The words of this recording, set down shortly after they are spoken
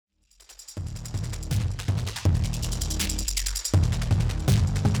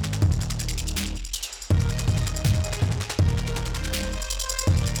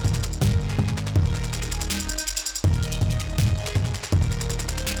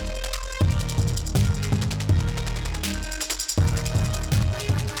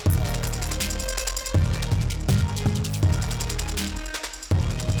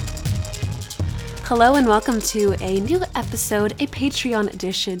Hello and welcome to a new episode, a Patreon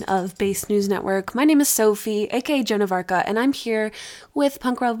edition of Base News Network. My name is Sophie, aka Joan of Arc, and I'm here with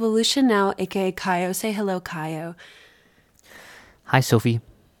Punk Revolution Now, aka Kaio. Say hello, Kaio. Hi, Sophie.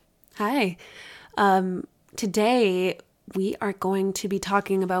 Hi. Today we are going to be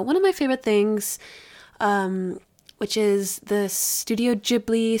talking about one of my favorite things, which is the Studio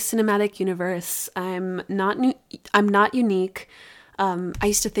Ghibli cinematic universe. I'm not unique. I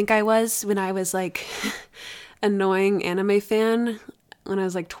used to think I was when I was like annoying anime fan when I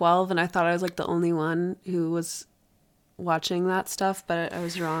was like 12, and I thought I was like the only one who was watching that stuff, but I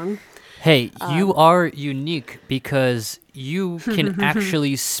was wrong. Hey, you are unique because you can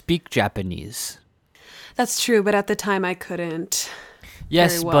actually speak Japanese. That's true, but at the time I couldn't.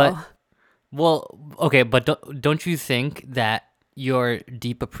 Yes, very well. but don't you think that your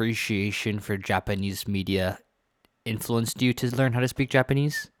deep appreciation for Japanese media influenced you to learn how to speak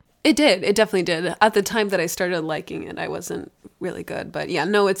Japanese? It did. It definitely did. At the time that I started liking it, I wasn't really good. But yeah,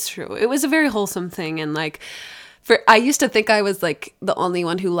 no, it's true. It was a very wholesome thing. And like, I used to think I was like the only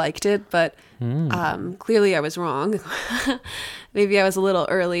one who liked it, but clearly I was wrong. Maybe I was a little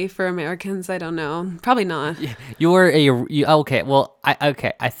early for Americans. I don't know. Probably not. Okay. Well,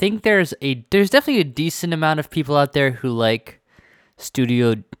 I think there's definitely a decent amount of people out there who like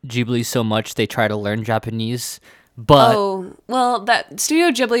Studio Ghibli so much they try to learn Japanese. But that Studio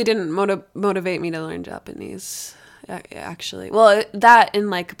Ghibli didn't motivate me to learn Japanese, actually. Well, that and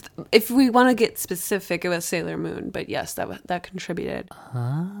like, if we want to get specific, it was Sailor Moon. But yes, that contributed.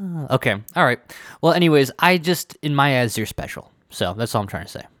 Okay, all right. Well, anyways, in my eyes, you're special. So that's all I'm trying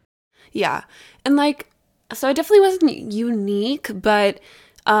to say. Yeah, and like, so I definitely wasn't unique, but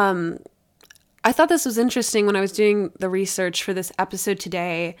I thought this was interesting when I was doing the research for this episode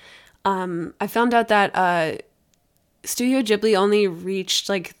today. I found out that Studio Ghibli only reached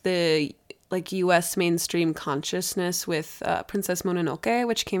like the U.S. mainstream consciousness with Princess Mononoke,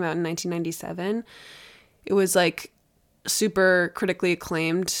 which came out in 1997. It was like super critically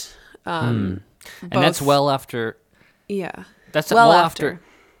acclaimed. And that's well after. Yeah. That's well after.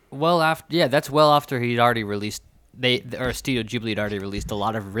 Yeah, that's well after he'd already released. Studio Ghibli had already released a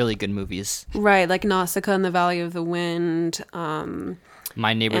lot of really good movies. Right, like Nausicaa and the Valley of the Wind.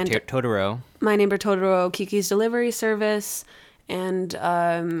 My Neighbor Totoro. My Neighbor Totoro, Kiki's Delivery Service, and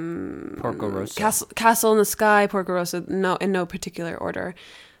Porco Rosso. Castle in the Sky, Porco Rosso, no, in no particular order.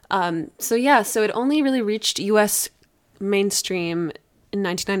 So it only really reached U.S. mainstream in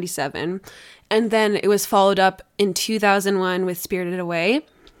 1997, and then it was followed up in 2001 with Spirited Away.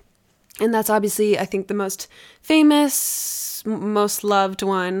 And that's obviously, I think, the most famous, most loved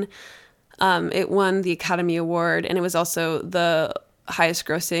one. It won the Academy Award, and it was also the highest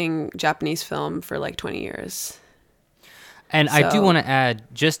grossing Japanese film for like 20 years. And I do want to add,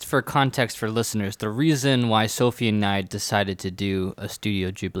 just for context for listeners, the reason why Sophie and I decided to do a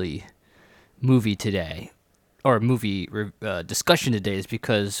Studio Ghibli movie today, or movie discussion today, is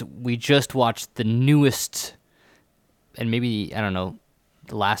because we just watched the newest, and maybe, I don't know,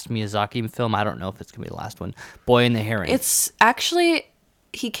 the last Miyazaki film. I don't know if it's gonna be the last one. Boy and the Heron. It's actually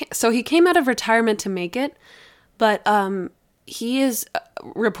he came out of retirement to make it, but he is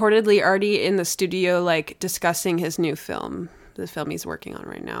reportedly already in the studio, like discussing his new film, the film he's working on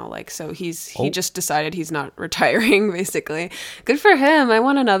right now. Like, so he just decided he's not retiring. Basically, good for him. I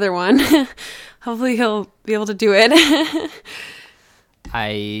want another one. Hopefully, he'll be able to do it.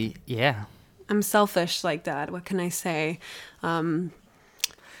 I'm selfish like that. What can I say?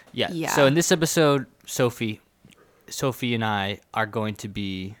 Yeah. So in this episode, Sophie and I are going to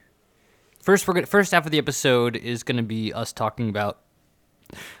be first half of the episode is going to be us talking about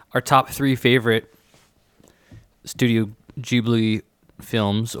our top 3 favorite Studio Ghibli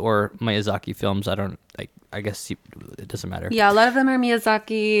films or Miyazaki films. I guess it doesn't matter. Yeah, a lot of them are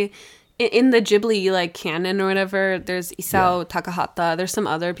Miyazaki. In the Ghibli like canon or whatever, there's Isao Takahata. There's some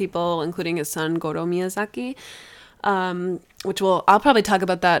other people, including his son Goro Miyazaki. Which I'll probably talk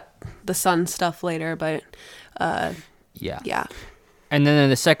about the sun stuff later, but yeah. And then in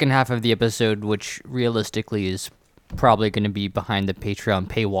the second half of the episode, which realistically is probably going to be behind the Patreon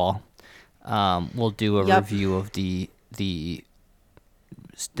paywall, we'll do a review of the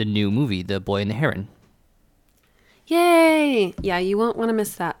new movie, The Boy and the Heron. Yay! Yeah, you won't want to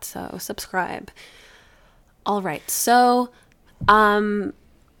miss that, so subscribe. All right, so Kaio,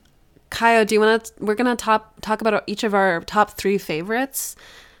 we're going to talk about each of our top 3 favorites.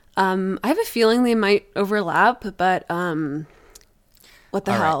 I have a feeling they might overlap, but what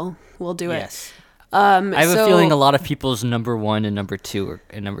the hell? We'll do it. Yes. I have a feeling a lot of people's number 1 and number 2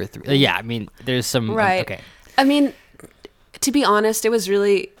 and number 3. Yeah, I mean, there's some... Right. Okay. I mean, to be honest, it was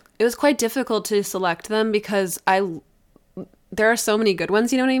really it was quite difficult to select them because there are so many good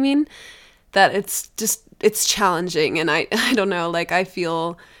ones, you know what I mean? That it's challenging, and I I don't know, like I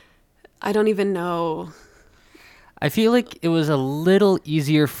don't even know. I feel like it was a little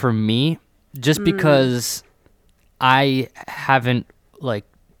easier for me just because I haven't like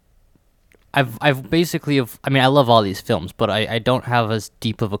I've basically I mean I love all these films, but I don't have as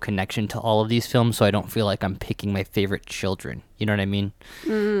deep of a connection to all of these films, so I don't feel like I'm picking my favorite children. You know what I mean?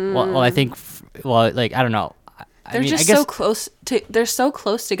 Well, I think like I don't know. They're just so close to they're so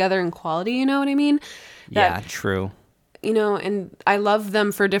close together in quality, you know what I mean? Yeah, true. You know, and I love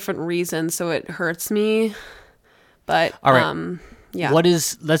them for different reasons, so it hurts me. But all right. Yeah. What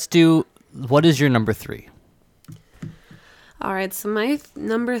is your number 3? All right, so my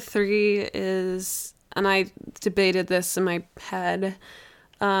number 3 is, and I debated this in my head,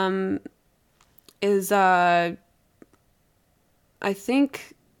 is I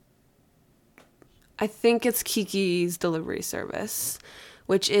think it's Kiki's Delivery Service,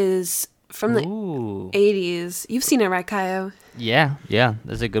 which is from the 80s. You've seen it, right, Kaio? Yeah,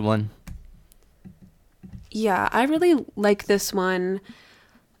 that's a good one. Yeah, I really like this one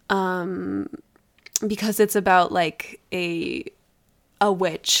because it's about like a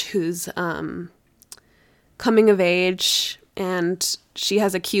witch who's coming of age, and she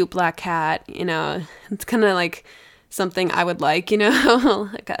has a cute black cat, you know. It's kind of like something I would like, you know,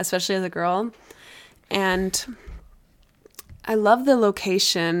 like, especially as a girl. And I love the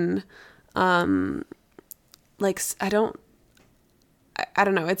location. Like I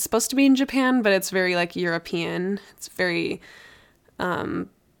don't know. It's supposed to be in Japan, but it's very like European. It's very fun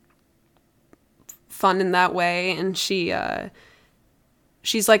in that way. And she's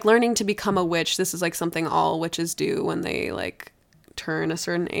like learning to become a witch. This is like something all witches do when they like turn a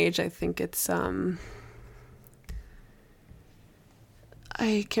certain age. I think it's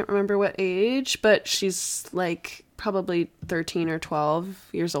I can't remember what age, but she's like probably 13 or 12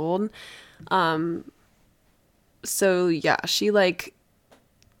 years old. So yeah, she like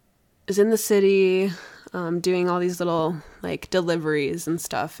is in the city, doing all these little like deliveries and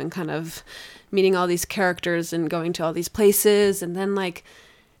stuff, and kind of meeting all these characters and going to all these places. And then like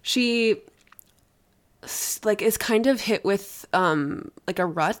she like is kind of hit with like a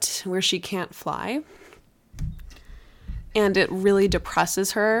rut where she can't fly, and it really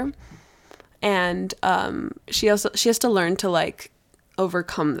depresses her. And she has to learn to like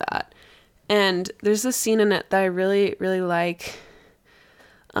overcome that. And there's this scene in it that I really, really like.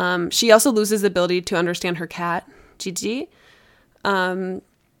 She also loses the ability to understand her cat, Gigi. And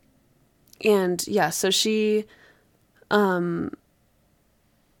yeah, so she, you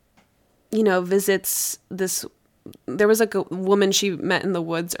know, visits this, there was like a woman she met in the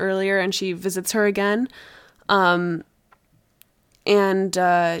woods earlier, and she visits her again. And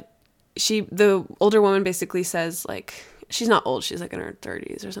the older woman basically says like, she's not old, she's like in her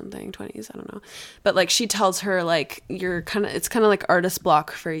 30s or something, 20s, I don't know. But like she tells her like, it's kind of like artist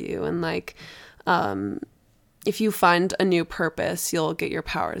block for you. And like, if you find a new purpose, you'll get your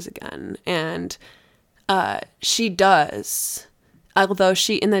powers again. And she does. Although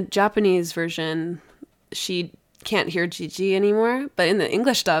in the Japanese version, she can't hear Gigi anymore. But in the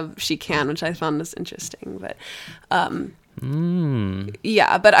English dub, she can, which I found was interesting. But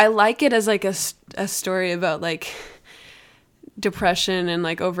yeah, but I like it as like a story about like depression and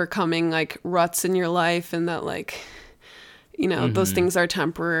like overcoming like ruts in your life, and that like, you know, those things are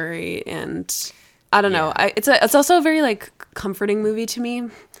temporary. And I don't know, it's also a very like comforting movie to me.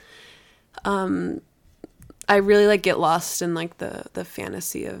 I really like get lost in like the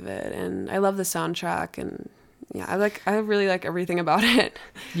fantasy of it, and I love the soundtrack, and yeah, I really like everything about it.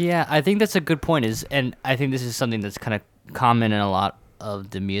 Yeah, I think that's a good point. And I think this is something that's kind of common in a lot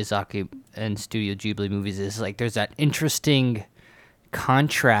of the Miyazaki and Studio Ghibli movies, is like there's that interesting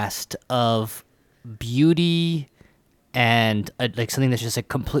contrast of beauty and like something that's just like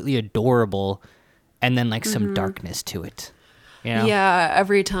completely adorable, and then like some darkness to it. You know? Yeah,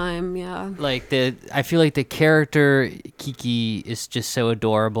 every time, yeah. Like I feel like the character Kiki is just so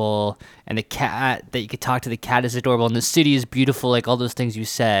adorable, and the cat that you could talk to, the cat is adorable, and the city is beautiful, like all those things you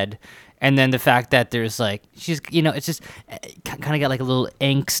said. And then the fact that there's like, she's, you know, it's just kind of got like a little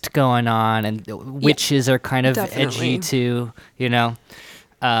angst going on, and witches are kind of edgy too, you know?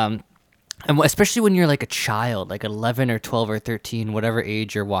 And especially when you're like a child, like 11 or 12 or 13, whatever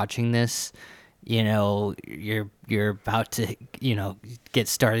age you're watching this, you know, you're about to, you know, get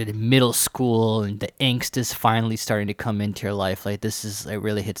started in middle school, and the angst is finally starting to come into your life. Like it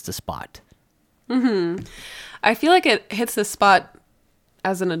really hits the spot. I feel like it hits the spot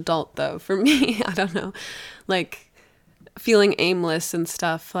as an adult though, for me. I don't know. Like feeling aimless and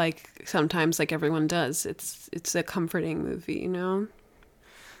stuff, like sometimes like everyone does. It's a comforting movie, you know?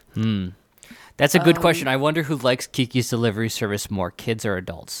 That's a good question. I wonder who likes Kiki's Delivery Service more, kids or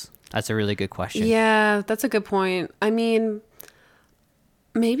adults? That's a really good question. Yeah, that's a good point. I mean,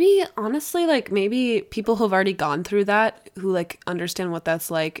 maybe honestly, like maybe people who've already gone through that, who like understand what that's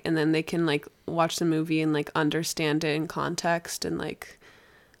like, and then they can like watch the movie and like understand it in context and like.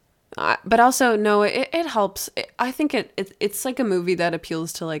 But also, no, it helps. I think it's like a movie that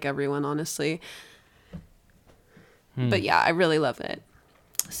appeals to like everyone, honestly. But yeah, I really love it.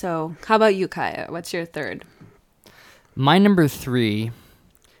 So, how about you, Kaya? What's your third? My number 3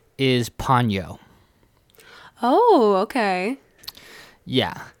 is Ponyo. Oh, okay.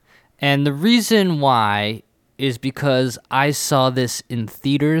 Yeah. And the reason why is because I saw this in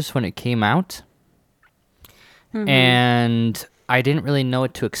theaters when it came out. And I didn't really know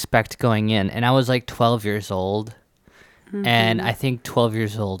what to expect going in. And I was like 12 years old. And I think 12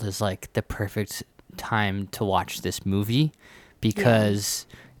 years old is like the perfect time to watch this movie because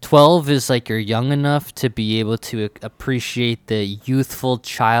 12 is like you're young enough to be able to appreciate the youthful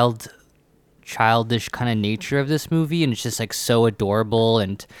childish kind of nature of this movie, and it's just like so adorable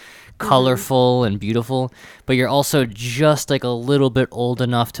and colorful and beautiful, but you're also just like a little bit old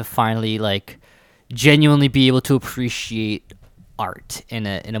enough to finally like genuinely be able to appreciate art in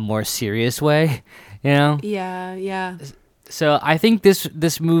a more serious way, you know? Yeah. So I think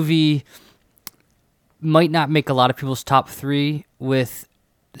this movie might not make a lot of people's top 3 with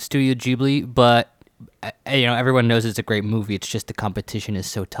Studio Ghibli, but you know, everyone knows it's a great movie. It's just the competition is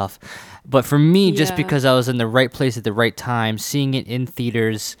so tough. But for me, just because I was in the right place at the right time, seeing it in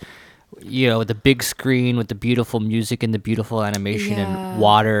theaters, you know, the big screen with the beautiful music and the beautiful animation and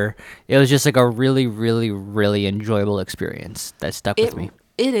water, it was just like a really, really, really enjoyable experience that stuck with me.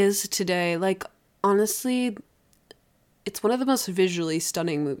 It is today. Like, honestly, it's one of the most visually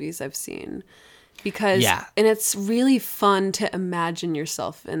stunning movies I've seen. Because, and it's really fun to imagine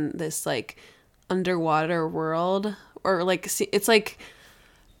yourself in this, like, underwater world. Or, like, it's like,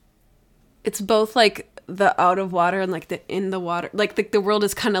 it's both, like, the out of water and, like, the in the water. Like, the world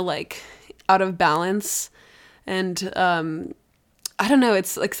is kind of, like, out of balance. And, I don't know,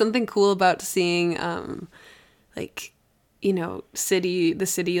 it's, like, something cool about seeing, like, you know, the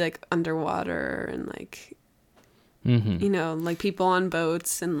city, like, underwater and, like, you know, like, people on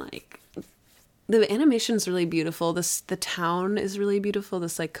boats and, like, the animation's really beautiful. The town is really beautiful.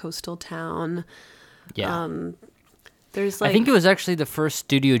 This like coastal town. Yeah. There's like I think it was actually the first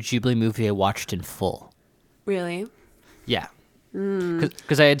Studio Ghibli movie I watched in full. Really? Yeah.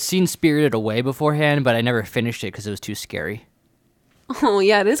 Because I had seen Spirited Away beforehand, but I never finished it because it was too scary. Oh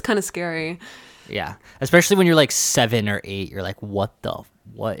yeah, it is kind of scary. Yeah, especially when you're like 7 or 8, you're like, what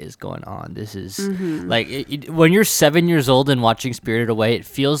is going on? This is like when you're 7 years old and watching Spirited Away, it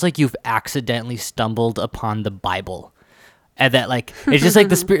feels like you've accidentally stumbled upon the Bible, and that like it's just like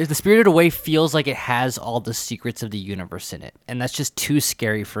the Spirited Away feels like it has all the secrets of the universe in it, and that's just too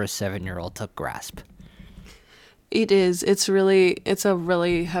scary for a 7-year-old to grasp. It is. It's a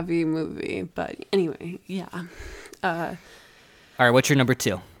really heavy movie, but anyway, yeah. All right, what's your number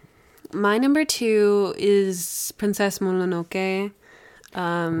 2? My number 2 is Princess Mononoke.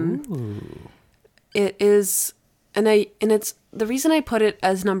 It is, and it's the reason I put it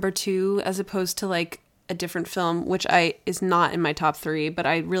as number 2 as opposed to like a different film, which is not in my top 3, but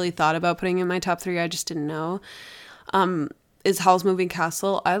I really thought about putting in my top 3. I just didn't know. Is Howl's Moving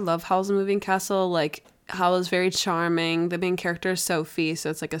Castle. I love Howl's Moving Castle. Like, Howl is very charming. The main character is Sophie, so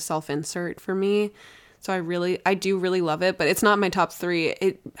it's like a self-insert for me. So I do really love it, but it's not my top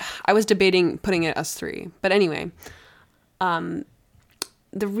 3. I was debating putting it as 3. But anyway, the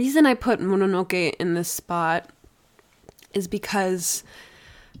reason I put Mononoke in this spot is because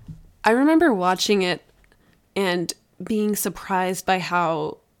I remember watching it and being surprised by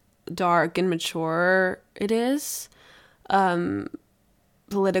how dark and mature it is,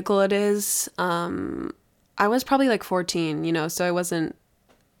 political it is. I was probably like 14, you know, so I wasn't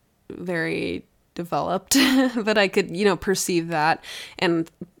very developed, but I could, you know, perceive that. And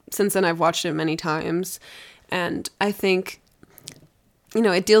since then I've watched it many times, and I think, you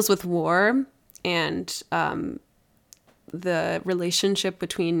know, it deals with war and the relationship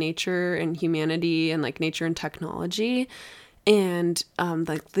between nature and humanity, and like nature and technology, and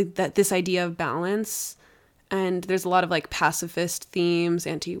like this idea of balance. And there's a lot of like pacifist themes,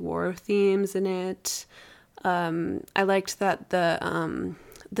 anti-war themes in it. I liked that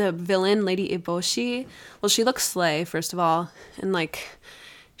the villain, Lady Eboshi, well, she looks slay, first of all. And, like,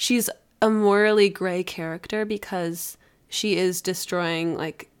 she's a morally gray character because she is destroying,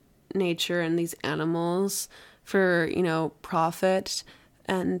 like, nature and these animals for, profit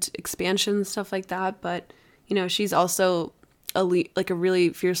and expansion and stuff like that. But, she's also a really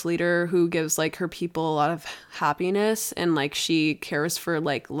fierce leader who gives like her people a lot of happiness, and like she cares for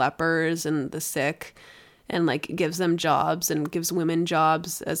like lepers and the sick, and like gives them jobs and gives women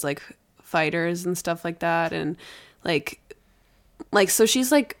jobs as like fighters and stuff like that. And like so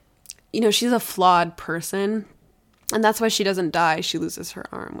she's like, she's a flawed person, and that's why she doesn't die. She loses her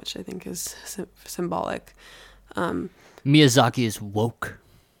arm, which I think is symbolic. Miyazaki is woke.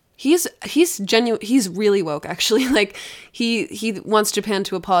 He's genuine. He's really woke, actually. Like he wants Japan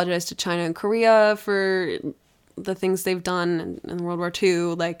to apologize to China and Korea for the things they've done in World War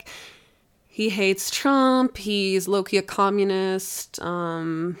II. Like he hates Trump. He's low-key a communist.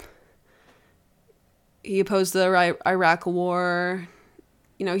 He opposed the Iraq War.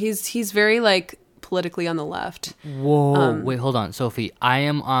 He's very like politically on the left. Whoa, wait, hold on, Sophie. I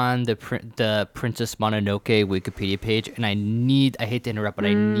am on the Princess Mononoke Wikipedia page, and I hate to interrupt, but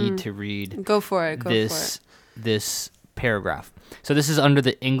I need to read. Go for it. This paragraph. So this is under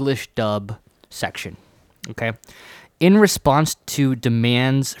the English dub section. Okay. In response to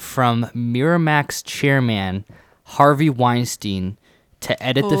demands from Miramax chairman Harvey Weinstein to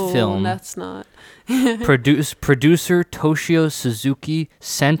edit the film, that's not. Producer Toshio Suzuki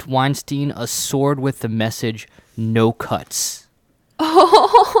sent Weinstein a sword with the message "No cuts."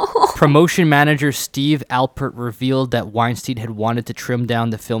 Promotion manager Steve Alpert revealed that Weinstein had wanted to trim down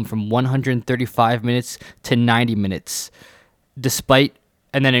the film from 135 minutes to 90 minutes, despite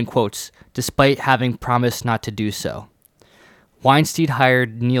having promised not to do so. Weinstein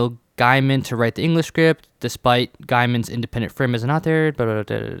hired Neil Gaiman to write the English script, despite Gaiman's independent firm is not there.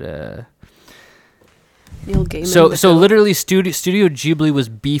 Neil Gaiman. So literally, Studio Ghibli was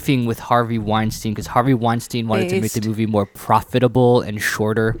beefing with Harvey Weinstein because Harvey Weinstein wanted to make the movie more profitable and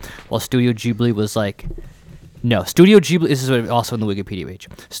shorter, while Studio Ghibli was like, no. Studio Ghibli. This is also on the Wikipedia page.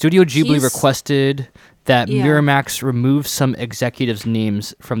 Studio Ghibli requested that Miramax remove some executives'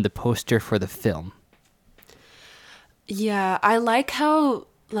 names from the poster for the film. Yeah, I like how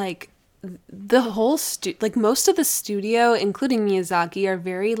like the whole most of the studio, including Miyazaki, are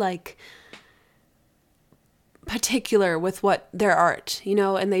very like particular with what their art,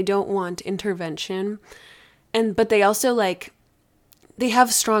 and they don't want intervention. But they also like they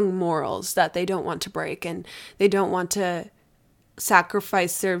have strong morals that they don't want to break, and they don't want to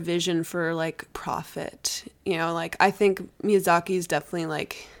sacrifice their vision for like profit. Like I think Miyazaki is definitely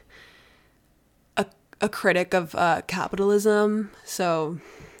like a critic of capitalism. So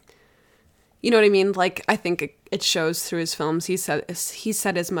you know what I mean? Like I think it shows through his films. He said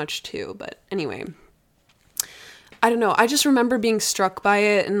as much too. But anyway, I don't know. I just remember being struck by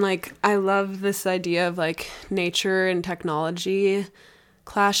it, and like I love this idea of like nature and technology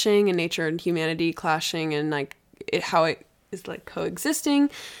clashing, and nature and humanity clashing, and like how it is like coexisting.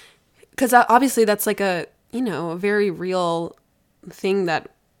 Because obviously that's like a very real thing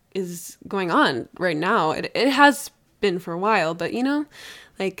that is going on right now. It has been for a while, but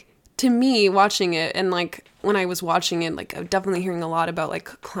like to me watching it, and like when I was watching it, like I'm definitely hearing a lot about like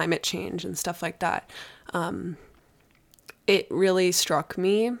climate change and stuff like that. It really struck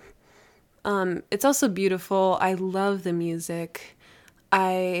me. It's also beautiful. I love the music.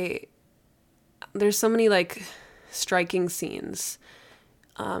 There's so many like striking scenes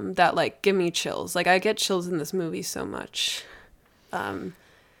that like give me chills. Like I get chills in this movie so much.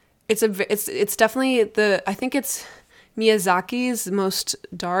 It's definitely I think it's Miyazaki's most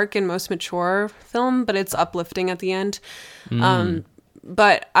dark and most mature film, but it's uplifting at the end.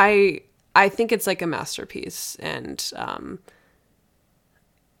 But I think it's like a masterpiece, and I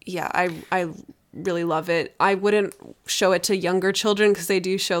really love it. I wouldn't show it to younger children because they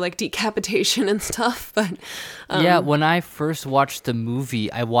do show like decapitation and stuff. But when I first watched the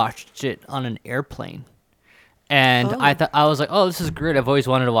movie, I watched it on an airplane. And I was like, oh, this is great. I've always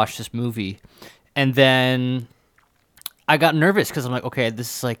wanted to watch this movie. And then I got nervous because I'm like, okay,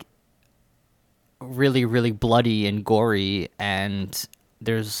 this is like really, really bloody and gory, and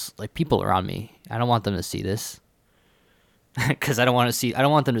there's like people around me. I don't want them to see this because I don't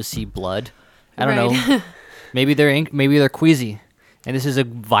want them to see blood. I don't know. Maybe they're queasy, and this is a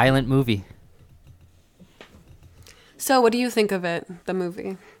violent movie. So, what do you think of it, the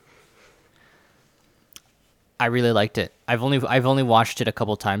movie? I really liked it. I've only watched it a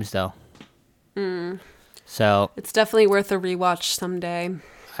couple times though. So it's definitely worth a rewatch someday.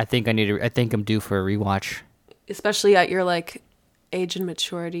 I think I'm due for a rewatch. Especially at your like age and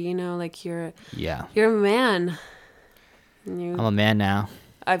maturity, like you're a man. I'm a man now.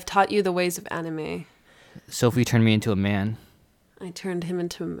 I've taught you the ways of anime. Sophie turned me into a man. I turned him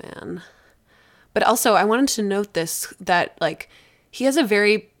into a man. But also, I wanted to note this, that like he has a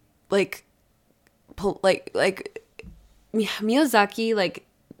very like Miyazaki, like,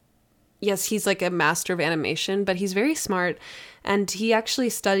 yes, he's like a master of animation, but he's very smart, and he actually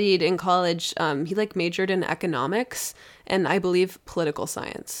studied in college. He like majored in economics and I believe political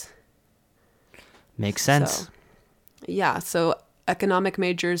science. Makes sense. So, yeah, so economic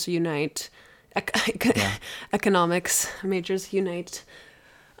majors unite. Economics majors unite.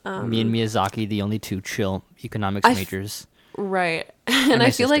 Me and Miyazaki, the only two chill economics majors. Right. And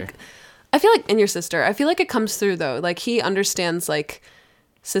I feel like in your sister, I feel like it comes through though. Like he understands like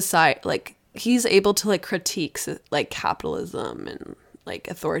society, like he's able to like critique like capitalism and like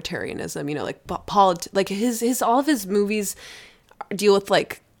authoritarianism, you know, like like his all of his movies deal with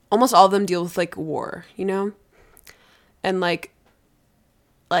like, almost all of them deal with like war, you know? And like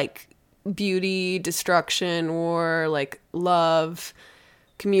beauty, destruction, war, like love,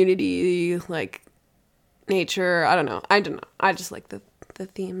 community, like nature. I don't know. I just like the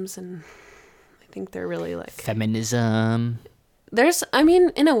themes, and I think they're really like feminism. There's, I mean,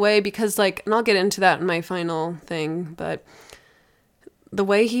 in a way, because like, and I'll get into that in my final thing, but the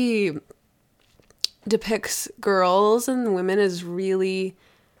way he depicts girls and women is really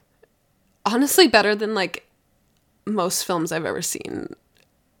honestly better than like most films I've ever seen,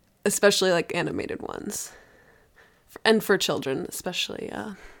 especially like animated ones, and for children especially,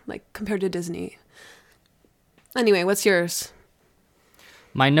 like compared to Disney. Anyway, what's yours?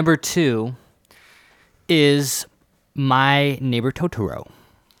 My number 2 is My Neighbor Totoro.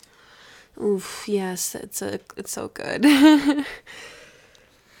 Oof, yes, it's so good.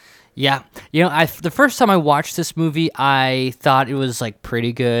 Yeah, you know, the first time I watched this movie, I thought it was like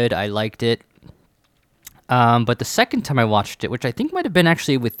pretty good. I liked it. But the second time I watched it, which I think might have been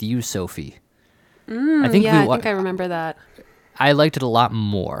actually with you, Sophie. I think I remember that. I liked it a lot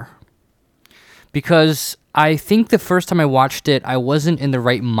more. Because I think the first time I watched it, I wasn't in the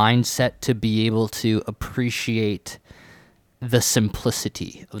right mindset to be able to appreciate the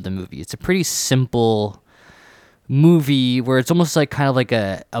simplicity of the movie. It's a pretty simple movie where it's almost like kind of like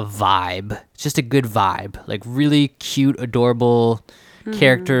a vibe. It's just a good vibe. Like really cute, adorable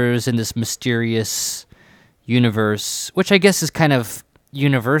characters in this mysterious universe, which I guess is kind of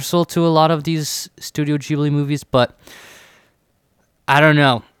universal to a lot of these Studio Ghibli movies, but I don't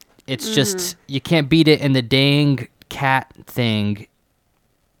know. It's just, you can't beat it, and the dang cat thing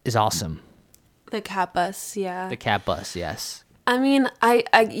is awesome. The cat bus, yeah. The cat bus, yes. I mean, I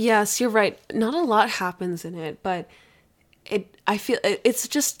yes, you're right. Not a lot happens in it, but I feel it's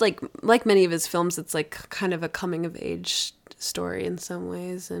just like many of his films, it's like kind of a coming of age story in some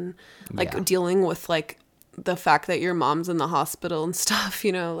ways, and like dealing with like the fact that your mom's in the hospital and stuff,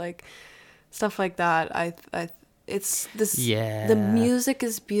 you know, like stuff like that. It's this. Yeah. The music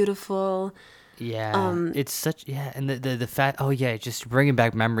is beautiful. Yeah. It's such. Yeah, and the fact. Oh yeah, just bringing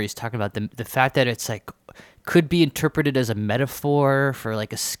back memories. Talking about the fact that it's like could be interpreted as a metaphor for like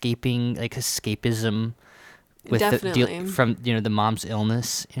escapism. With definitely from the mom's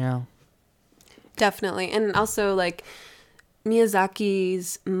illness. You know. Definitely, and also like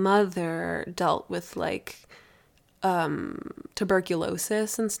Miyazaki's mother dealt with like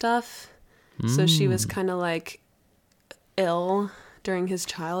tuberculosis and stuff, so she was kind of like ill during his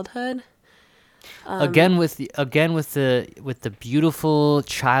childhood. Again with the beautiful,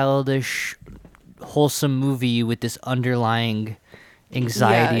 childish, wholesome movie with this underlying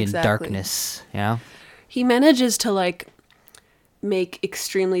anxiety and darkness. Yeah, he manages to like make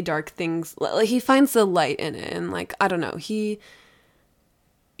extremely dark things. Like he finds the light in it, and like I don't know, he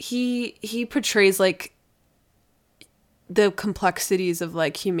portrays like the complexities of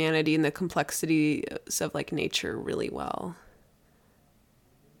like humanity and the complexities of like nature really well.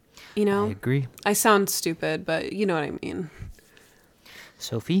 You know? I agree. I sound stupid, but you know what I mean.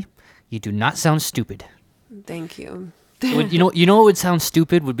 Sophie, you do not sound stupid. Thank you. You know what would sound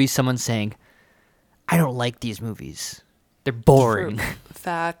stupid would be someone saying, I don't like these movies. They're boring.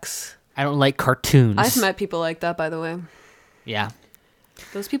 Facts. I don't like cartoons. I've met people like that, by the way. Yeah.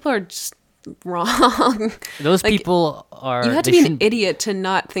 Those people are just wrong. Those like, people are... You have to be an idiot to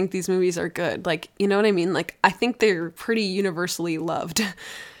not think these movies are good. Like, you know what I mean? Like, I think they're pretty universally loved.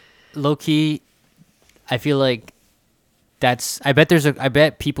 Low-key, I feel like I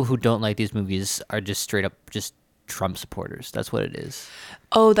bet people who don't like these movies are just straight up just Trump supporters. That's what it is.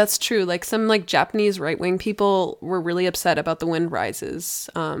 Oh, that's true. Like some like Japanese right-wing people were really upset about The Wind Rises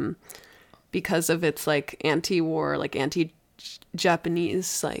because of its like anti-war, like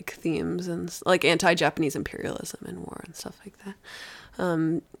anti-Japanese like themes and like anti-Japanese imperialism and war and stuff like that.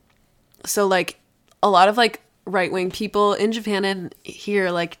 So like a lot of like right-wing people in Japan and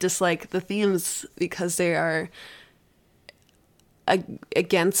here like dislike the themes because they are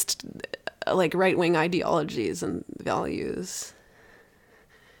against like right-wing ideologies and values.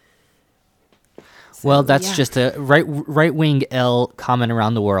 So, well, that's just a right-wing L common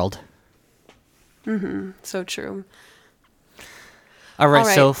around the world. So true. All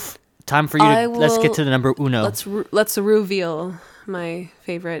right. So time for you to let's get to the number uno. Let's reveal my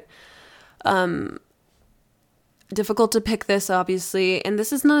favorite. Difficult to pick this, obviously, and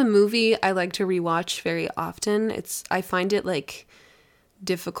this is not a movie I like to rewatch very often. I find it like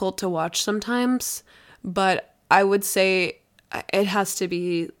difficult to watch sometimes, but I would say it has to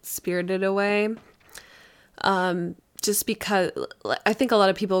be Spirited Away. Just because I think a lot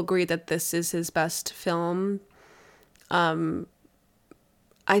of people agree that this is his best film. I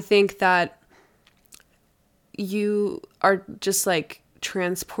think that you are just like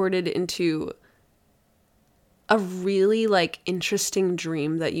transported into a really like interesting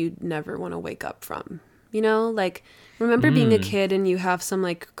dream that you'd never want to wake up from. You know, like remember being a kid and you have some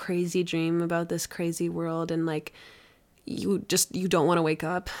like crazy dream about this crazy world and like you don't want to wake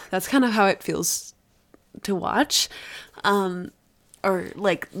up. That's kind of how it feels to watch. Or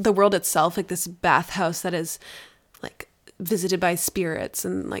like the world itself, like this bathhouse that is like visited by spirits,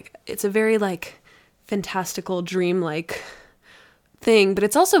 and like it's a very like fantastical dream-like thing, but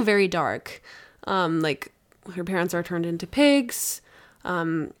it's also very dark. Like her parents are turned into pigs.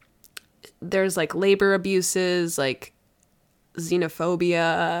 There's like labor abuses, like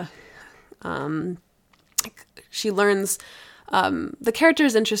xenophobia. She learns. The character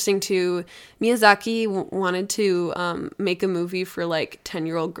is interesting too. Miyazaki wanted to make a movie for like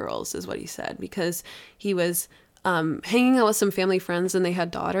 10-year-old girls, is what he said, because he was hanging out with some family friends and they had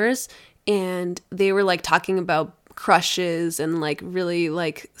daughters, and they were like talking about crushes and like really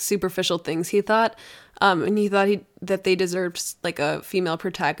like superficial things, he thought. And he thought that they deserved like a female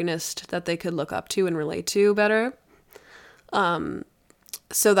protagonist that they could look up to and relate to better.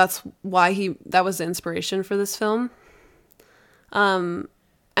 So that's why that was the inspiration for this film. And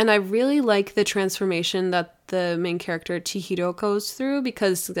I really like the transformation that the main character Chihiro goes through,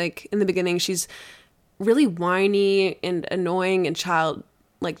 because like in the beginning she's really whiny and annoying and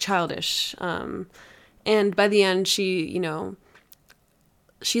childish. And by the end she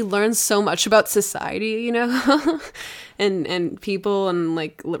learns so much about society, and people and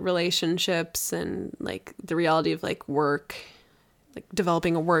like relationships and like the reality of like work, like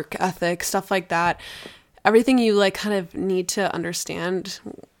developing a work ethic, stuff like that. Everything you like kind of need to understand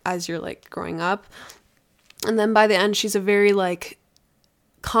as you're like growing up. And then by the end, she's a very like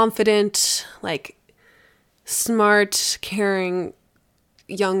confident, like smart, caring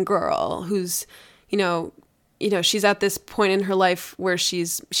young girl who's, she's at this point in her life where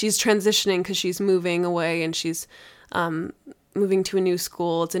she's transitioning because she's moving away and she's moving to a new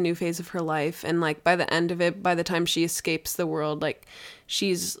school. It's a new phase of her life. And like by the end of it, by the time she escapes the world, like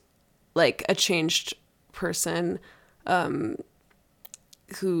she's like a changed person who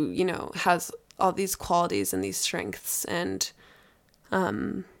has all these qualities and these strengths, and I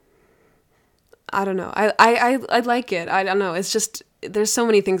don't know, I like it. I don't know, it's just there's so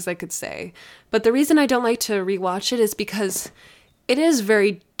many things I could say, but the reason I don't like to rewatch it is because it is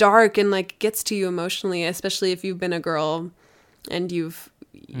very dark and like gets to you emotionally, especially if you've been a girl and you've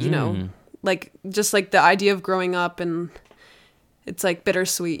like just like the idea of growing up, and it's like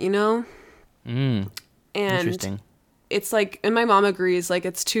bittersweet, And it's like, and my mom agrees, like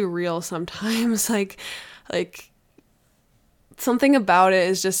it's too real sometimes. like something about it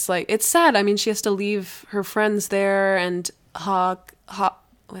is just like, it's sad. I mean, she has to leave her friends there, and Hawk,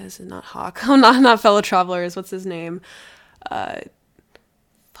 what is it? Not Hawk. Oh, not fellow travelers. What's his name? I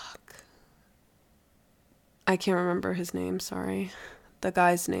can't remember his name. Sorry. The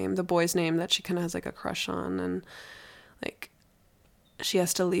guy's name, the boy's name that she kind of has like a crush on, and like she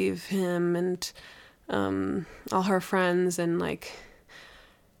has to leave him and all her friends, and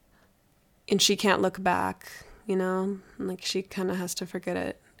she can't look back, and like she kind of has to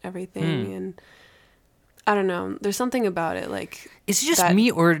forget everything. And I don't know, there's something about it, like, is it just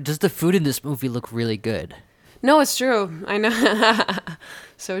me, or does the food in this movie look really good? No, it's true. I know.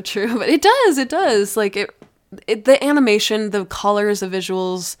 So true. But it does like it the animation, the colors, the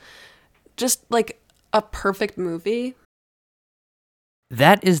visuals, just like a perfect movie.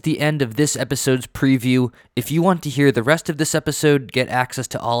 That is the end of this episode's preview. If you want to hear the rest of this episode, get access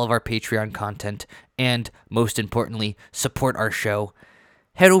to all of our Patreon content, and most importantly, support our show,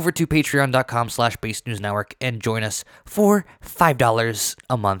 head over to patreon.com/basednewsnetwork and join us for $5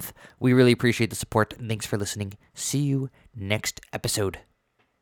 a month. We really appreciate the support, and thanks for listening. See you next episode.